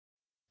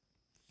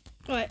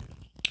Right.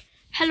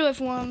 Hello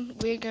everyone,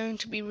 we're going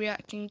to be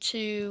reacting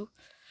to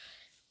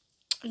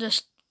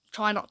just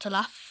try not to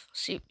laugh.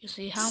 See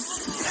how?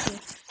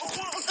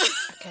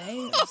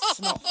 Okay, it's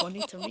not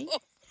funny to me.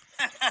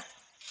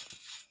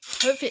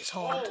 Hope it's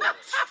hard.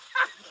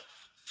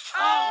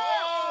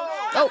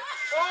 Oh,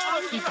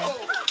 he's dead.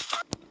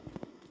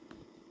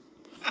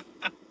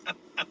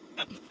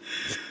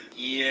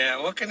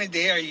 Yeah, what kind of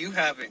day are you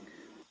having?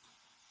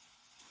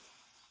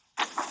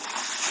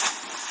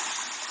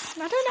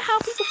 I don't know how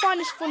people find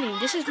this funny.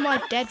 This is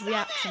my dead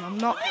reaction. I'm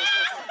not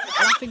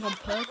laughing on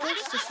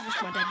purpose. This is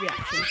just my dead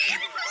reaction.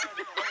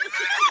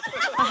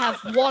 I have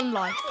one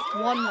life.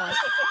 One life.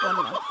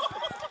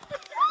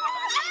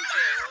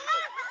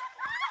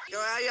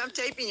 I'm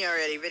taping you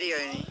already,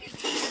 videoing you.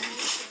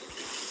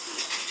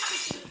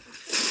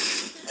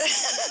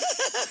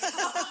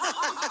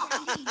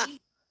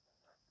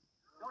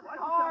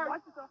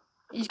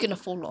 He's gonna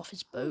fall off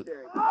his boat.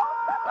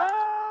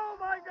 Oh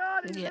my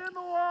God! He's in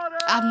the water.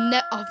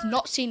 I've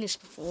not seen this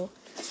before,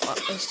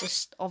 but it's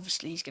just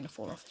obviously he's gonna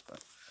fall off his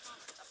boat,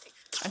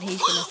 and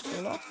he's gonna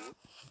fall off,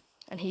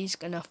 and he's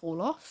gonna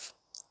fall off.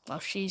 Well,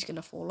 she's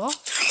gonna fall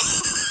off,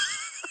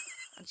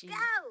 and she's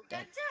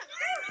dead.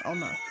 Oh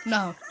no,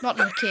 no, not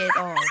the kid. Oh.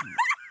 Come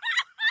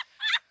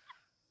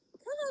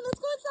on, let's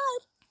go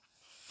inside.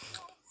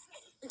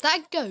 That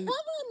goat. Come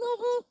on,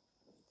 Noble.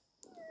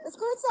 Let's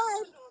go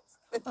inside.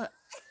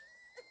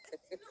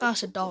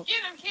 That's a dog. Get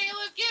him,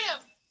 Caleb, get him!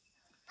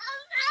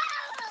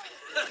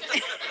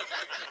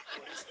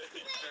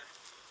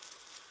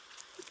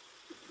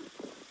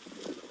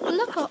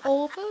 Look at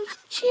all those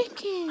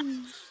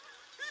chickens.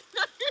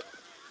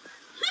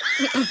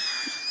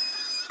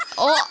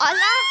 Oh, I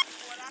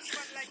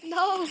laughed.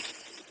 No,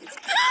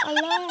 I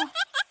laughed.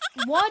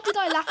 Why did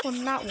I laugh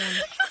on that one?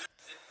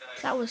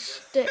 That was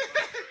stick.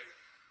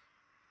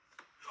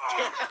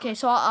 Okay,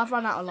 so I've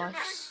run out of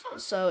lives,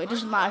 so it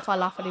doesn't matter if I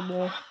laugh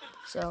anymore.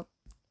 So.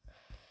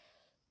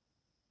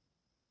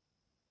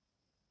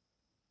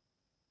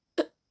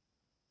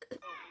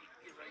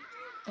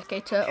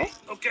 Okay, turtle.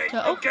 Okay,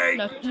 Turtle? okay.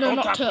 No, Don't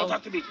not talk, turtle. Don't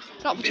talk to me.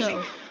 Not the Busy.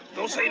 turtle.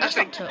 Don't say That's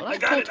anything. not turtle. I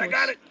That's got it. I tortoise.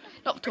 got it.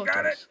 Not the I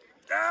got it. tortoise.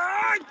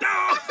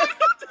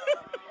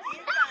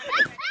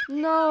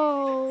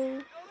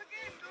 No.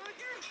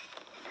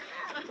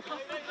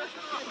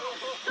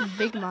 No.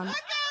 Big man.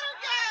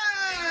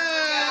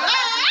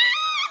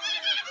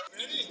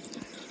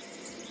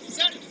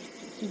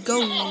 Go.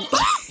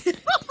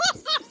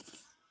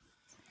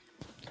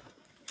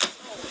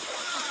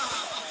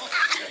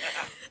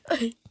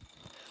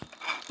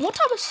 What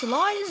type of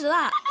slide is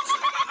that?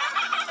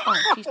 Oh,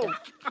 she's dead.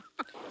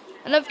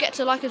 And don't forget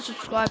to like and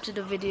subscribe to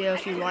the video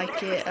if you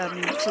like it.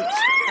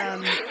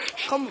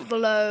 Comment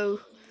below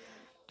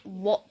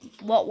what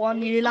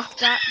one you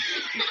laughed at.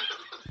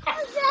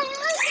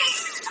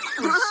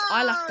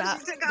 I laughed at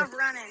the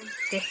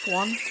fifth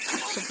one,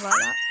 something like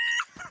that.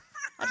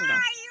 I don't know.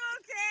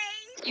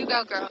 You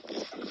go, girl.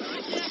 Let's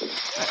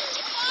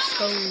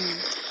go.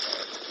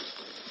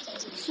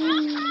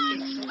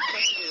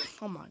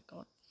 Oh my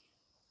god.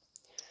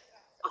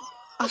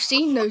 I've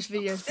seen those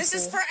videos before. This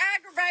is for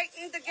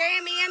aggravating the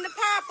Gammy and the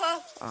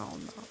Papa. Oh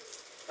no.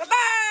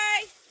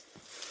 Bye-bye.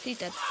 He's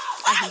dead.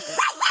 Oh, he's dead.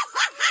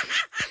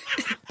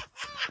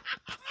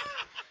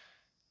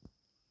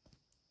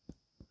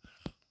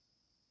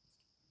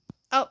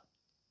 Oh.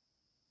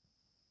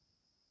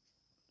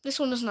 This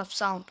one doesn't have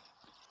sound.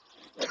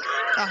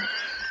 Oh.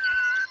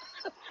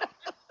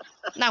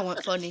 That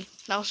wasn't funny.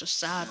 That was just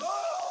sad.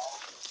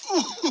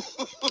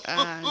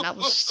 That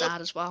was sad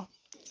as well.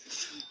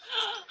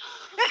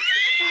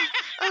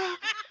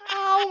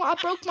 Oh, I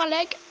broke my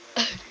leg.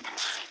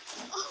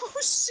 Oh,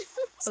 shoot.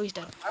 Oh, he's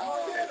dead.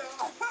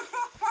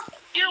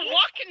 You're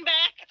walking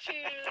back to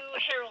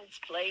Harold's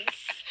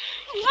place.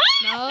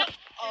 No.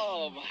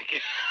 Oh my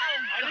God.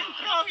 I didn't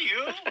throw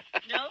you.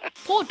 No?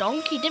 Poor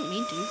donkey, didn't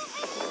mean to.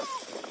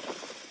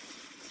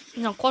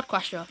 He's on quad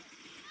crasher.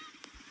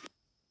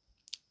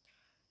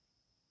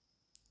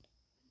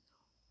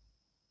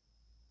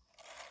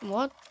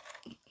 What?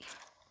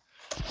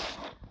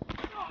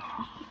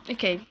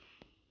 Okay.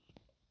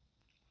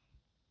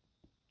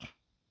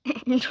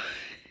 I'm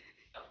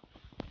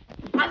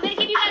gonna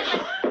give you guys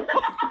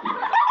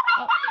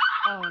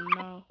Oh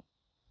no.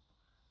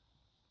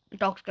 The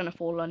dog's gonna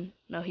fall in.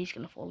 No, he's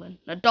gonna fall in.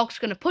 The dog's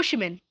gonna push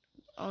him in.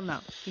 Oh no,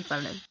 he fell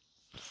in.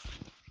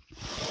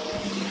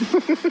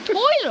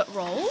 Toilet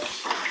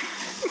rolls?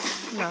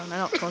 No, they're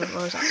not toilet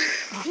rolls. I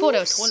thought they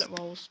were toilet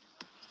rolls.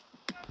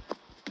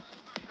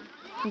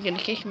 I'm gonna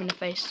kick him in the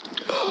face.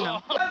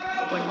 No.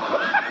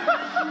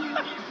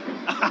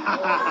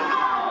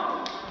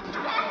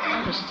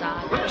 That was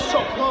sad. We're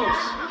so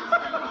close.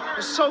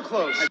 We're so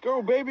close.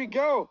 Go, baby,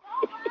 go.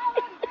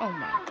 Oh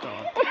my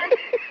god.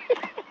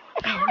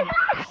 Oh my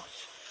god.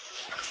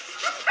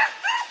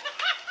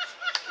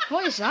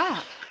 What is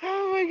that?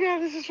 Oh my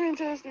God, this is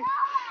fantastic.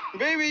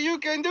 Baby, you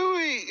can do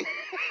it.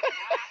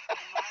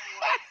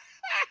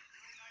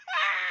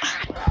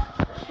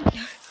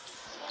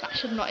 That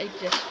should not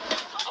exist.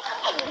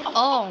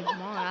 Oh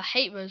my, I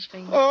hate those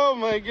things. Oh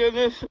my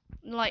goodness.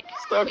 like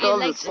Stuck put your on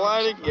the legs in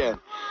slide it. again.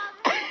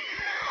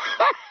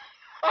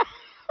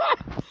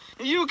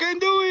 You can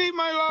do it,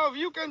 my love.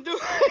 You can do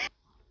it.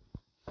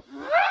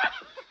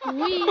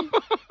 Wee.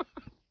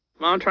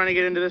 Mom trying to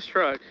get into this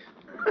truck.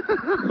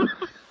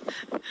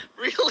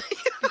 Really?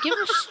 Give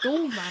her a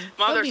stall, man.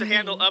 Mom, Don't there's be a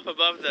handle mean. up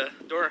above the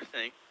door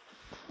thing.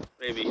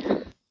 Maybe.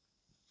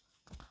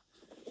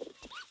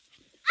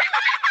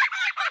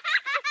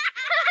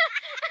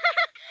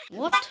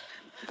 What?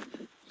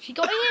 She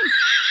got in.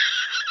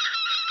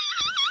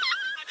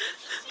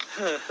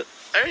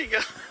 There you go.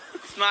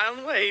 Smile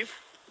and wave.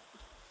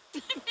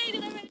 I'm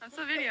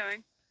still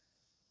videoing.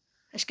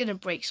 It's gonna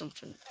break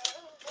something.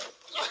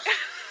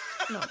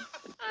 No.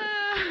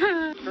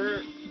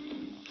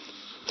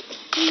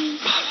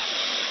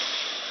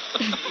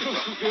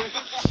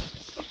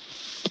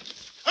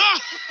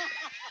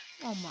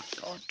 Oh my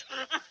god.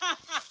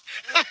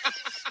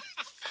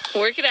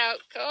 Work it out.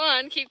 Go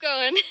on, keep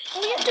going.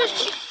 Oh, you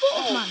just your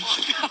foot, man.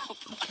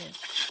 Okay.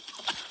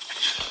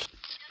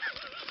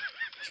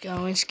 It's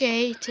going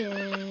skating.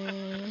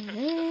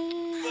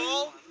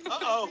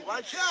 Uh-oh,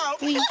 watch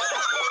out. Wee.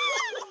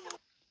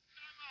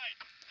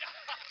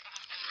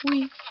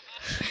 Wee.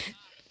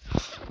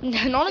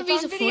 None of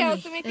these are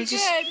funny. They're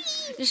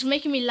just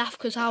making me laugh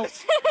because how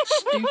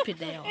stupid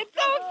they are. It's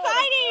so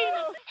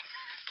exciting!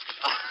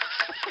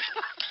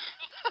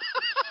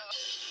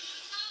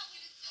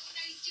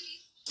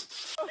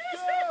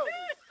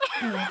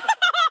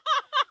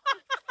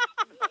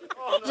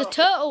 It's a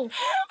turtle.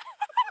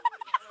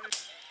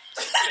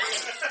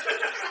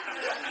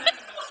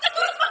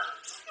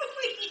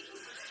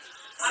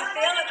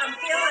 I'm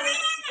feeling it.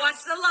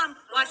 Watch the lump.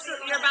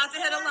 You're about to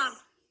hit a lump.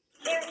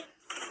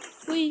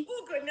 Wee.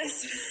 Oh,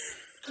 goodness.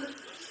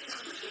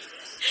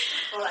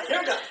 All right, here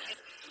we go.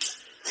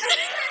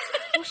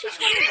 What's she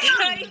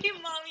trying to do? Hey,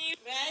 Mommy.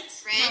 Red.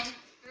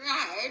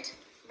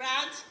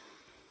 Red.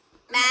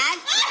 Mad.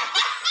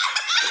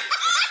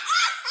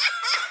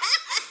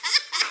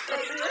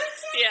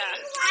 Yeah.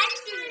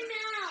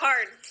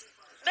 Hard.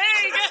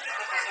 There you go.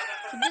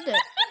 She did it.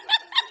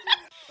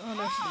 Oh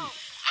no, she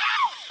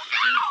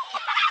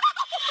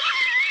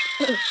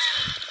didn't.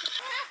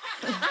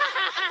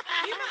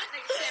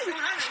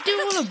 She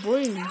didn't want a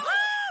broom. Come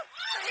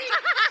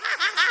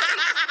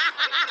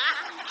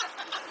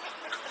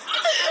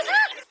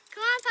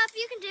on, Papa,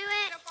 you can do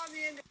it.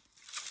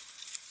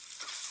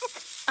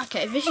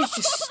 Okay, this is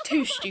just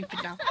too stupid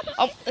now.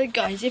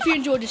 Guys, if you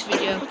enjoyed this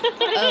video,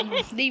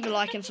 leave a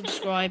like and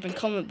subscribe and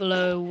comment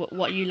below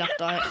what you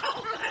laughed at.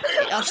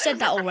 I've said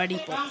that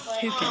already, but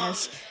who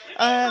cares?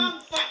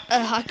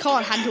 I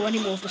can't handle any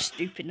more of the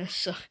stupidness,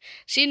 so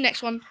see you in the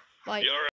next one. Bye.